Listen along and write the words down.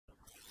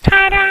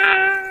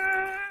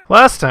Ta-da!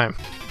 Last time.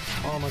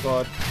 Oh my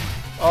god.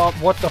 Oh,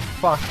 what the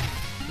fuck?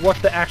 What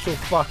the actual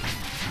fuck?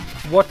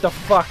 What the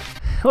fuck?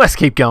 Let's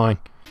keep going.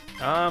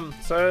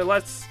 So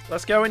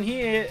let's go in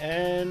here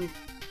and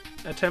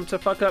attempt to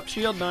fuck up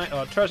Shield Knight,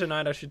 or Treasure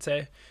Knight I should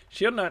say.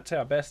 Shield Knight's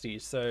our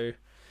bestie, so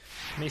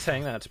me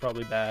saying that's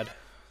probably bad.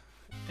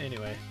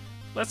 Anyway,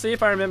 let's see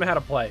if I remember how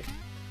to play.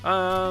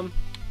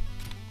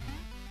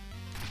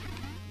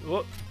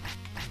 Whoop.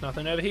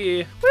 Nothing over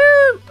here.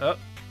 Woo! Oh.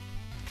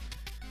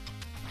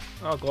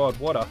 Oh god,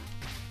 water.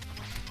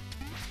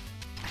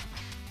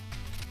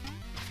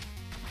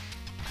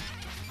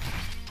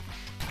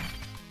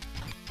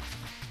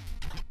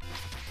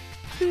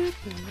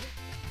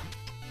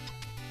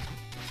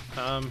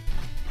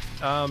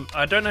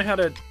 I don't know how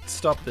to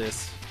stop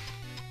this.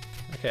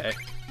 Okay.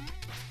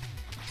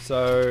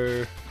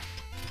 So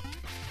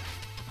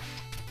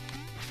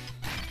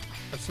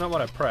that's not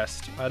what I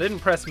pressed. I didn't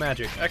press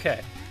magic.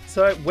 Okay.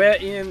 So we're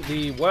in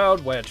the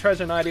world where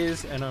Treasure Knight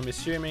is, and I'm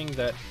assuming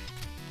that...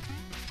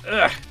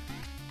 Ugh!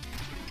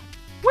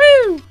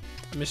 Woo!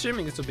 I'm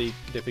assuming this will be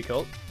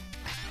difficult.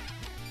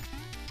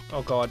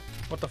 Oh god,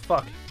 what the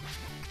fuck?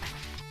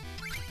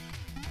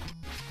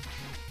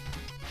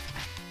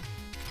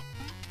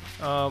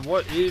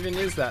 What even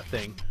is that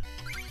thing?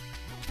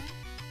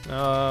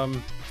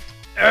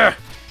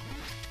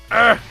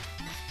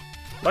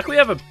 Luckily we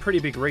have a pretty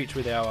big reach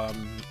with our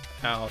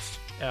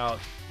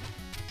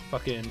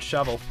fucking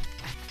shovel.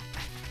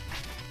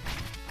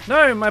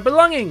 No, my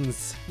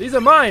belongings! These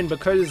are mine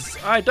because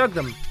I dug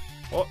them.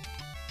 Oh.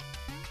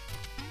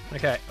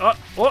 Okay. Oh,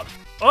 what?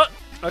 Oh,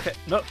 okay.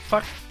 No,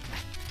 fuck.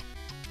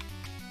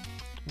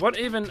 What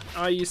even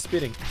are you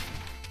spitting?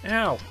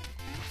 Ow.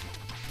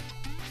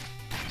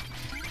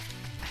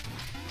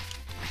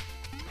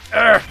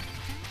 Urgh.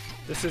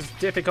 This is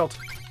difficult.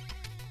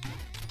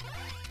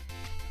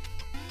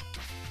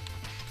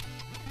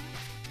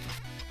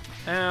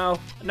 Ow.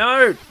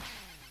 No!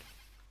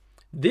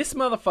 This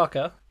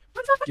motherfucker.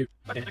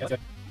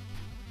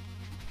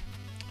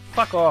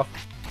 Fuck off.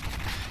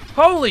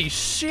 Holy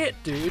shit,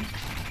 dude.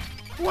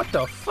 What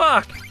the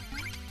fuck?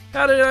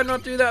 How did I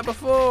not do that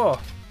before?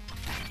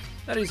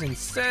 That is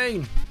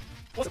insane.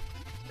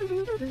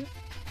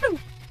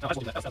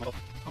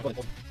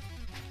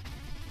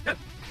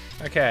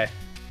 Okay.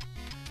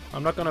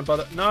 I'm not gonna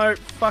bother. No,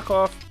 fuck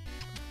off.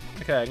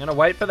 Okay, I'm gonna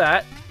wait for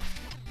that.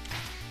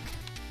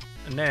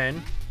 And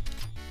then...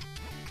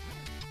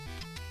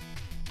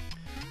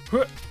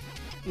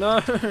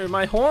 No,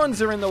 my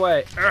horns are in the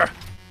way. Urgh.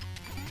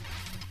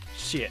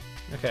 Shit.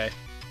 Okay.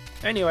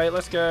 Anyway,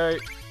 let's go.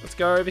 Let's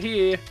go over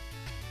here.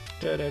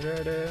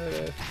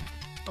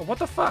 Oh, what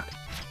the fuck?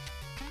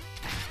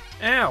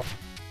 Ow.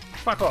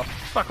 Fuck off.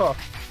 Fuck off.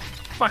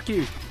 Fuck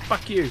you.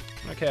 Fuck you.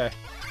 Okay.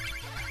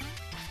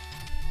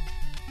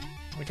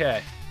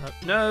 Okay.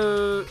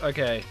 No.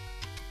 Okay.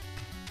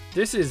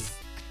 This is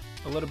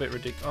a little bit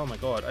ridiculous. Oh my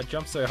god, I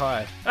jumped so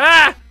high.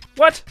 Ah!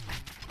 What?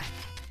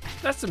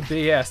 That's some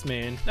BS,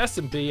 man. That's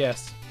some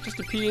BS. Just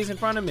appears in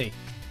front of me.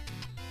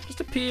 Just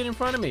appeared in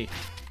front of me.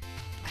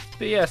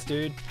 BS,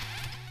 dude.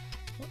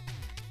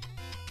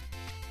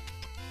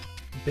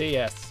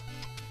 BS.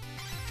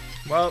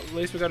 Well, at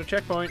least we got a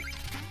checkpoint.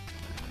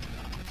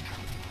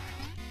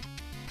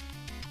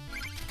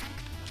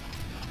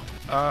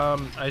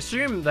 I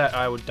assume that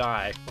I would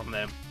die from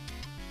them.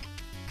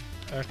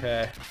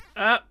 Okay.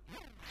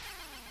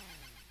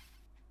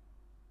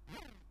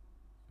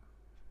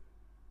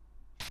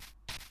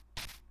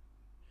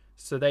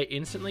 So they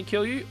instantly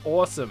kill you?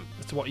 Awesome.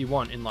 That's what you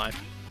want in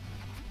life.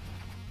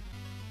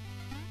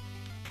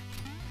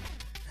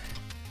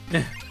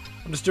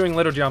 I'm just doing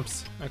little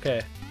jumps.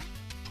 Okay.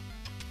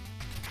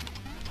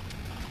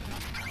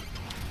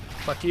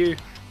 Fuck you.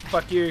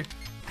 Fuck you.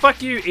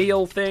 Fuck you,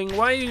 eel thing.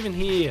 Why are you even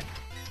here?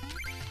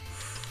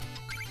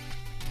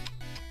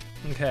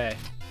 Okay.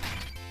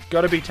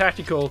 Gotta be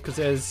tactical because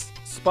there's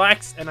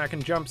spikes and I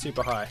can jump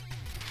super high.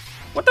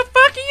 What the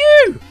fuck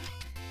are you?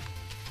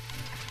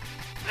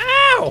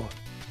 Ow!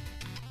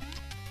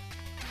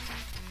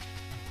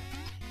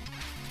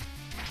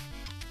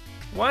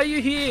 Why are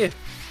you here?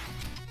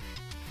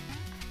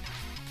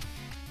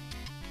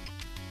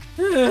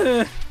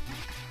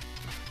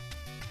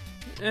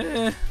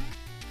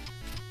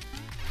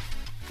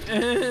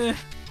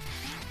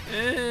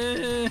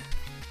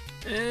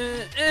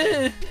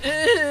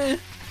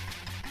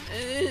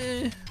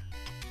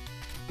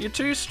 You're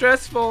too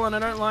stressful and I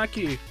don't like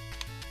you.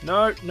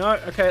 No, no,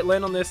 okay,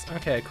 land on this.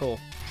 Okay, cool.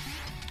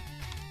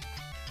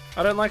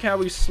 I don't like how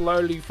we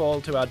slowly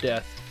fall to our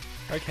death.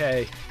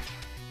 Okay.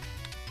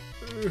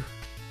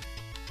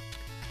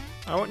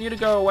 I want you to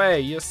go away.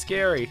 You're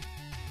scary.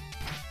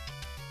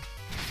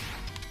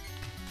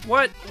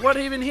 What? What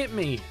even hit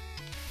me?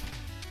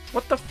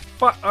 What the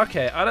fuck?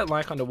 Okay, I don't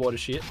like underwater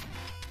shit.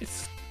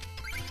 It's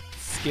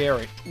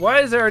scary. Why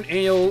is there an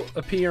eel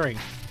appearing?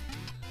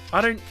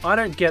 I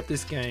don't get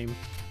this game.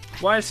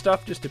 Why is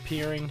stuff just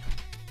appearing?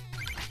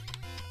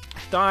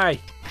 Die.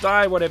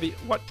 Die, whatever you...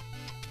 What?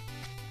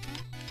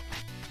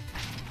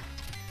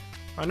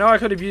 I know I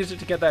could have used it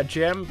to get that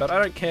gem, but I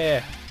don't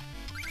care.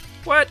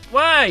 What?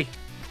 Why?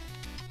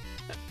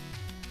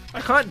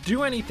 I can't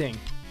do anything.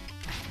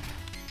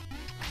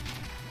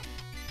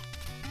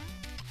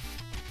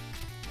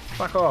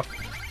 Fuck off.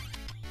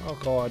 Oh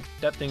god,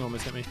 that thing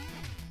almost hit me.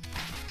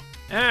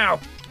 Ow!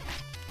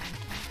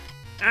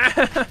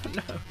 Ah,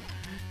 no.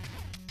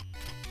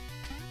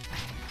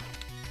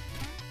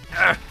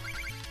 Ah.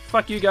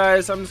 Fuck you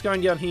guys, I'm just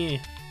going down here.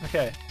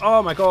 Okay.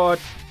 Oh my god.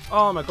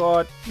 Oh my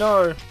god.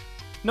 No.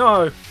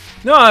 No.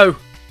 No!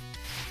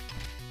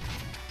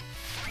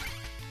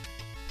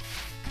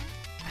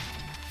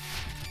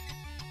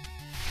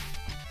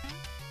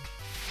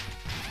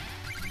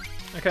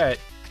 Okay.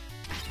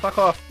 Fuck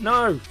off.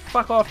 No!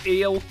 Fuck off,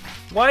 eel.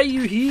 Why are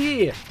you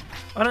here?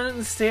 I don't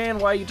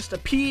understand why you just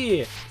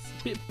appear.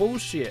 It's a bit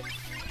bullshit.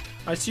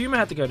 I assume I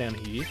have to go down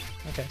here.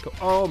 Okay, cool.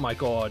 Oh my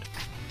god.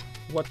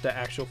 What the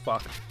actual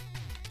fuck?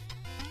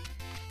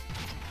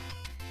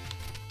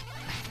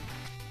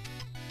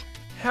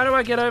 How do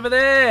I get over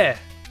there?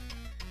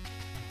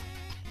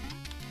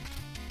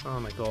 Oh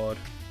my god.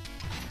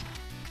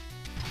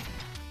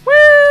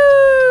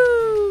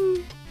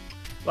 Woo!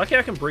 Lucky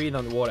I can breathe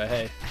underwater,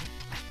 hey.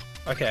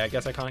 Okay, I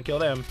guess I can't kill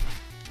them.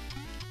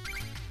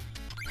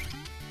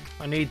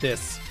 I need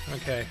this.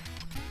 Okay.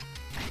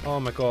 Oh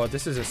my god,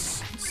 this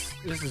is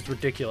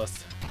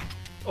ridiculous.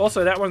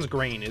 Also, that one's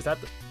green. Is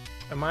that the...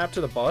 Am I up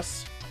to the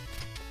boss?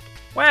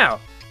 Wow!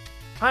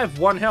 I have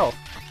 1 health.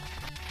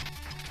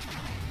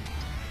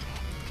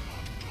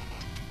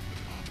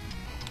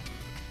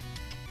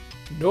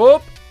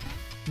 Nope!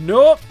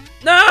 Nope!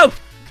 No!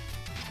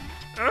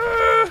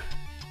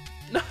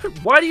 No!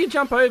 Why do you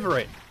jump over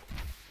it?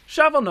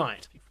 Shovel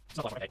Knight! It's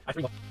not like I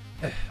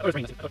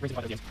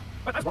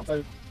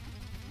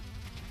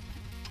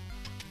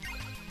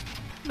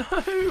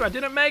No! I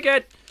didn't make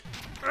it!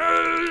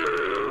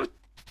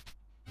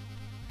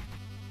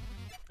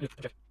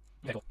 Okay,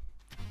 cool.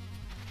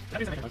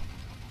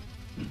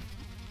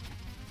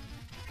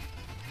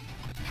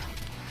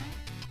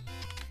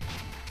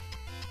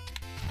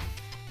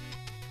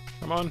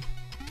 Come on.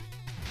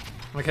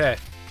 Okay.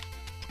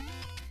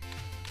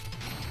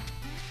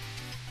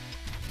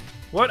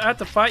 What? I have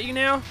to fight you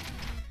now?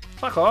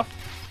 Fuck off.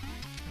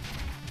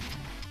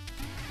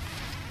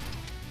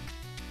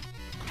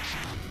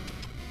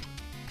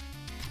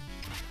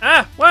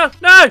 Ah! Well,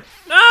 no!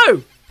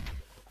 No!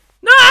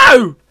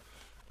 No!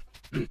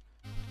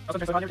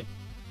 Run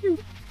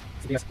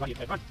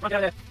out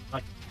of there.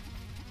 Right.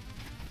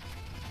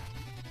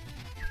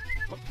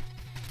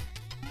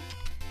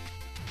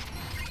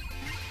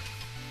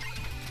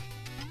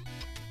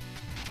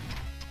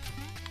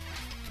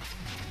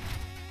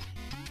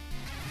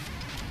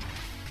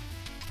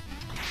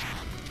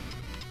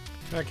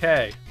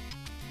 Okay.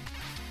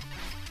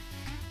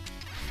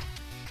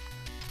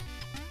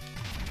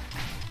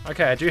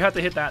 Okay, I do have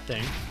to hit that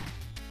thing.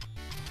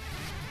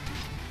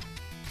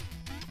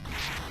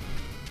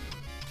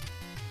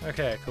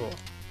 Okay, cool.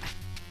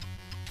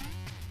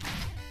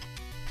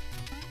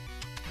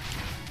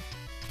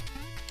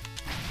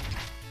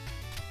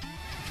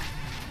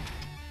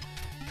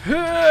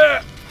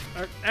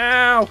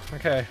 Ow!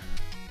 Okay.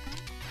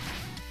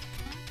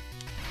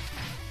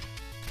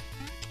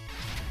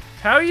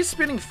 How are you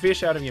spitting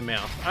fish out of your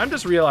mouth? I'm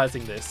just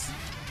realizing this.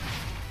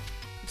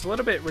 It's a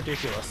little bit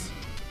ridiculous.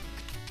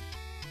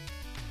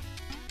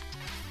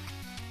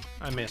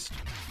 I missed.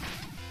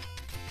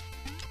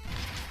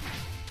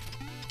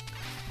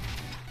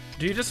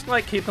 Do you just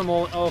like keep them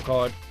all? Oh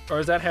god. Or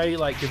is that how you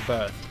like give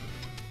birth?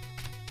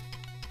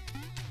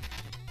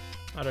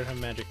 I don't have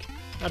magic.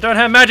 I don't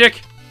have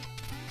magic!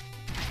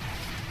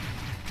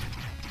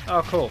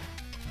 Oh, cool.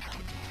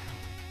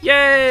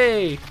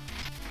 Yay!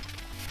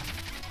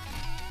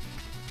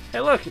 Hey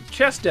look,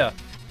 Chester!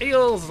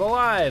 Eel's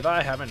alive!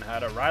 I haven't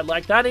had a ride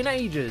like that in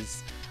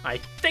ages. I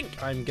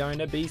think I'm going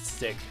to be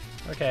sick.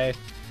 Okay.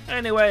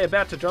 Anyway,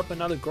 about to drop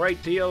another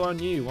great deal on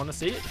you. Wanna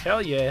see it?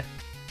 Hell yeah.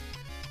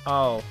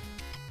 Oh.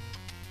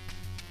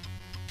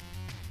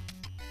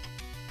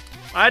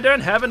 I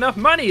don't have enough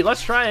money!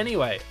 Let's try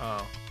anyway.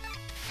 Oh.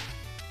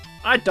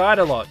 I died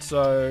a lot,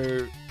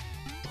 so...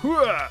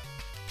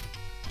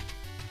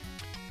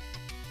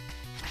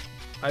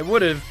 I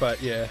would've,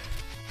 but yeah.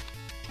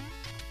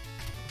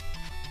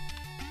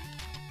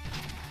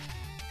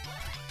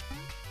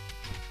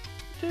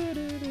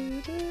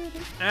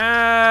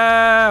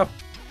 Ow!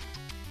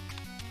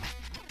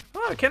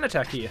 Oh, I can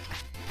attack here.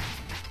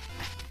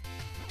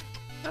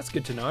 That's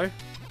good to know.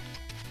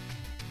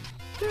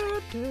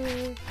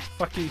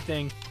 Fuck you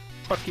thing.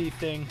 Fuck you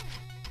thing.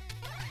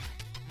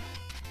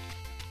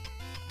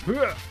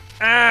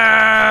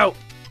 Ow!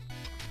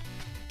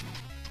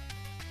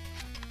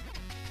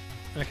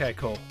 Okay,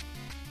 cool.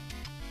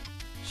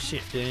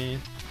 Shit, Dan.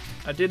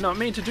 I did not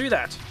mean to do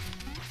that.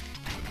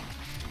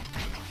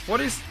 What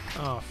is...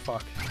 Oh,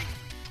 fuck.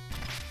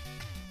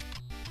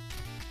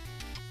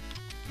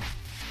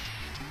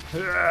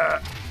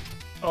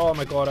 Oh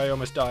my god, I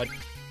almost died.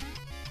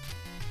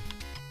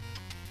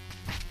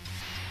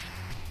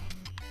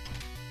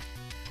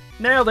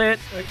 Nailed it!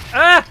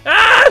 Ah!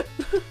 Ah!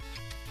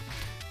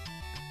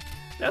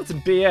 That's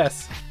some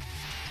BS.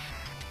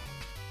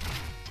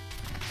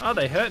 Oh,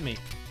 they hurt me.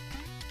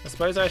 I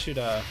suppose I should,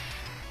 Are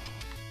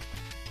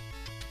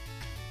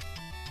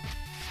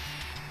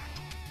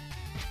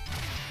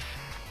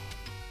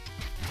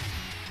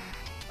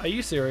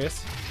you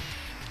serious?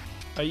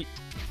 Are you...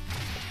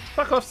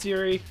 Fuck off,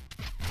 Siri.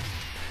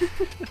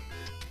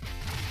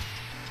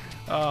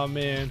 Oh,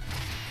 man.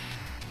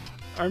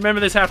 I remember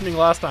this happening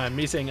last time.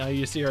 Me saying, are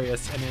you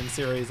serious? And then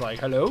Siri's like,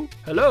 hello?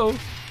 Hello?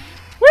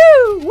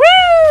 Woo!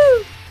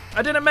 Woo!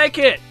 I didn't make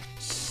it!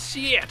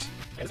 Shit!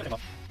 I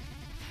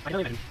can't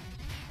even.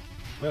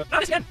 Oh,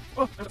 this again!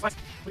 Oh, I'm twice.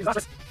 Woo!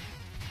 What's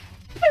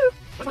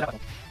that button?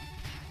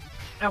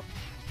 Ow.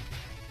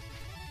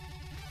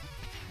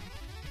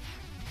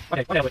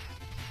 Okay, one day.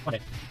 One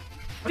day.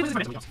 I think this is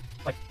my next.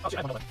 Like, oh shit,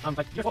 I want to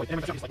like, you're forward,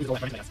 and then we're just like, lose all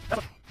that or anything else.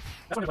 That's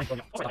what I'm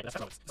playing. Oh, like, that's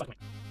what it's like.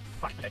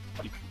 Fuck, okay,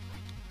 fuck you.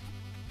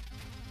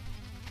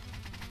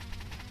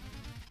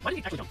 Why did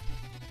he actually jump?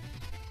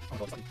 Oh my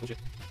god, it's fucking bullshit.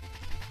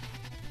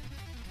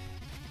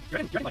 You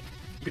reckon, like,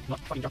 you could not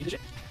fucking jump into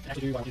shit and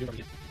actually do what I want you to do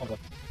again? Oh my god.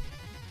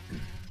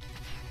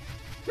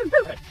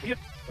 Okay, we're here.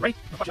 We're ready.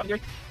 We're fucking up,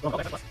 oh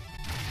my god, that's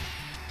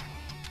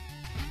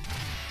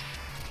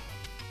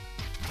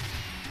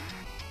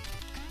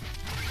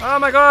Oh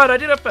my god, I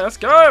did it first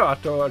go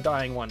after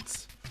dying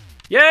once.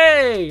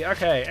 Yay!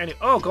 Okay, and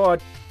oh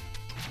god.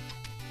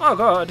 Oh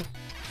god.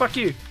 Fuck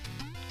you.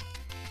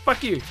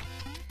 Fuck you.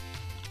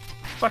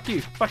 Fuck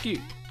you. Fuck you.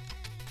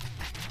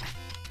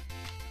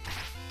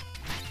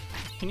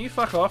 Can you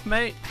fuck off,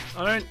 mate?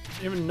 I don't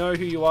even know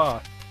who you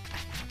are.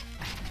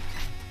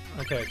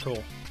 Okay,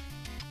 cool.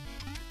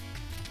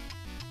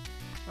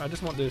 I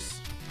just want this.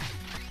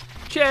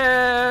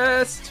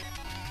 Chest!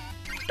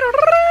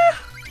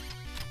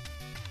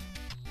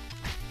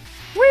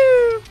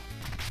 Woo!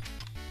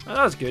 Oh,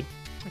 that was good.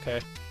 Okay.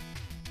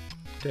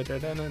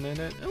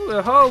 Oh,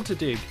 a hole to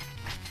dig.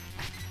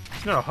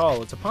 It's not a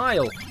hole, it's a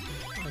pile.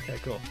 Okay,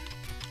 cool.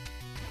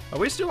 Are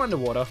we still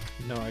underwater?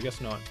 No, I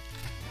guess not.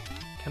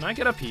 Can I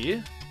get up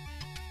here?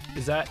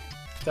 Is that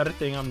a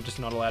thing I'm just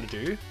not allowed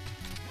to do?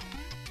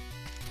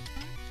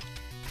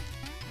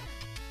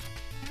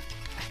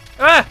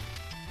 Ah!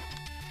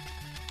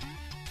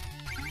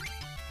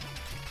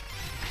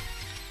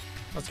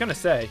 I was gonna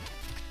say.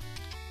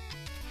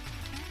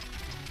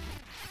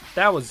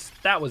 That was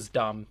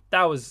dumb.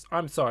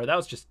 I'm sorry, that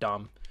was just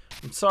dumb.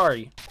 I'm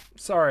sorry.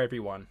 Sorry,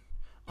 everyone.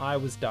 I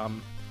was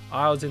dumb.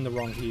 I was in the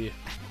wrong here.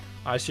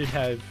 I should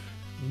have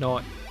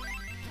not.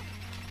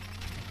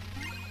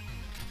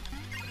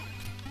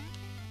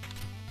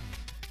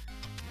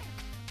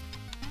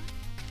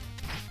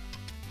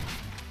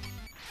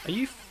 Are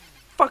you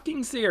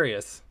fucking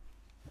serious?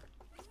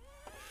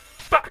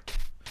 Fuck!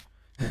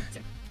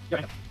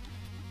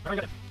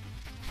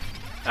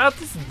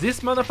 This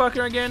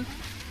motherfucker again?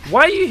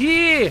 Why are you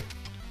here?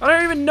 I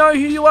don't even know who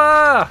you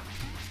are!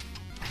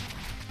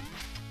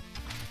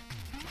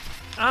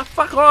 Ah,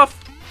 fuck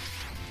off!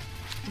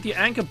 With your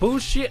anchor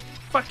bullshit.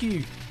 Fuck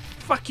you.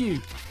 Fuck you.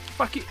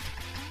 Fuck you.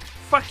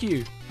 Fuck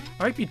you.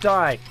 I hope you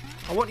die.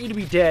 I want you to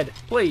be dead.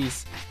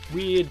 Please.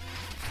 Weird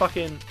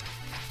fucking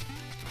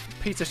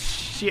piece of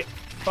shit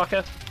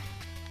fucker.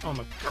 Oh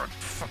my god.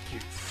 Fuck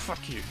you.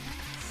 Fuck you.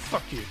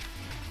 Fuck you.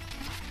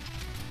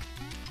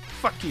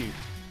 Fuck you.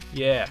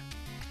 Yeah.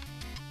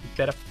 You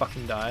better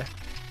fucking die.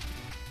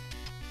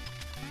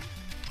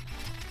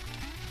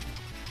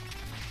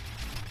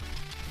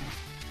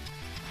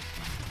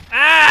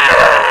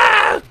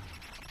 Ah!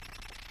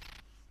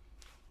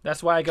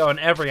 That's why I go on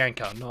every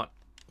anchor, not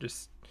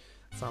just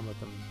some of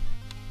them.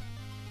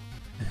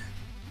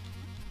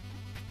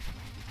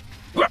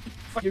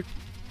 Fuck you.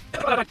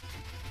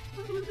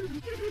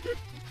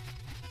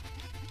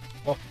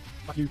 Oh,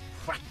 fuck you.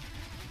 Fuck.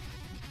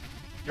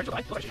 You're actually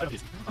alive? Oh, actually, I don't do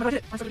this. Oh, no, I did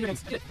it. I'm so good at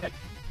games. I did it. Okay.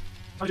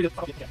 I'm gonna do this.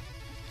 Okay.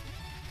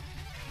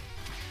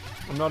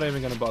 I'm not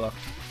even gonna bother.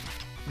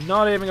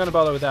 Not even gonna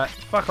bother with that.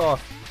 Fuck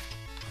off.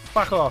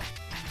 Fuck off.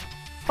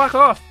 Fuck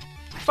off.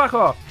 Fuck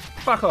off.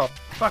 Fuck off.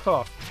 Fuck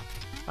off.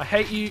 I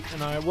hate you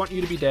and I want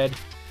you to be dead.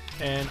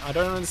 And I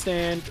don't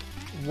understand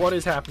what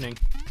is happening.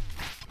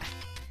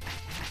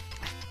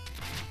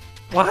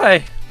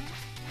 Why?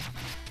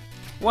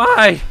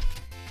 Why?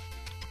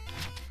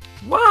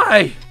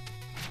 Why?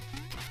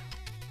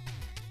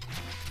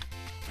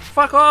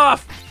 Fuck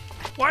off!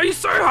 Why are you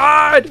so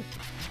hard?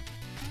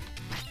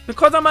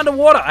 Because I'm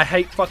underwater. I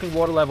hate fucking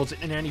water levels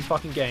in any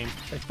fucking game.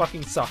 They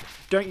fucking suck.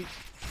 Don't you?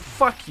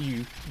 Fuck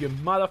you, you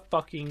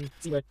motherfucking.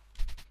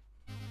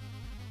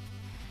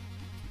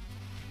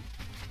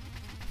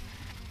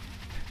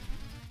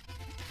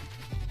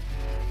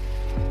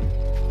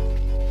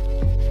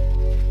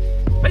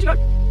 Where'd you go?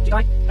 Did you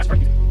die? That's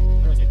right.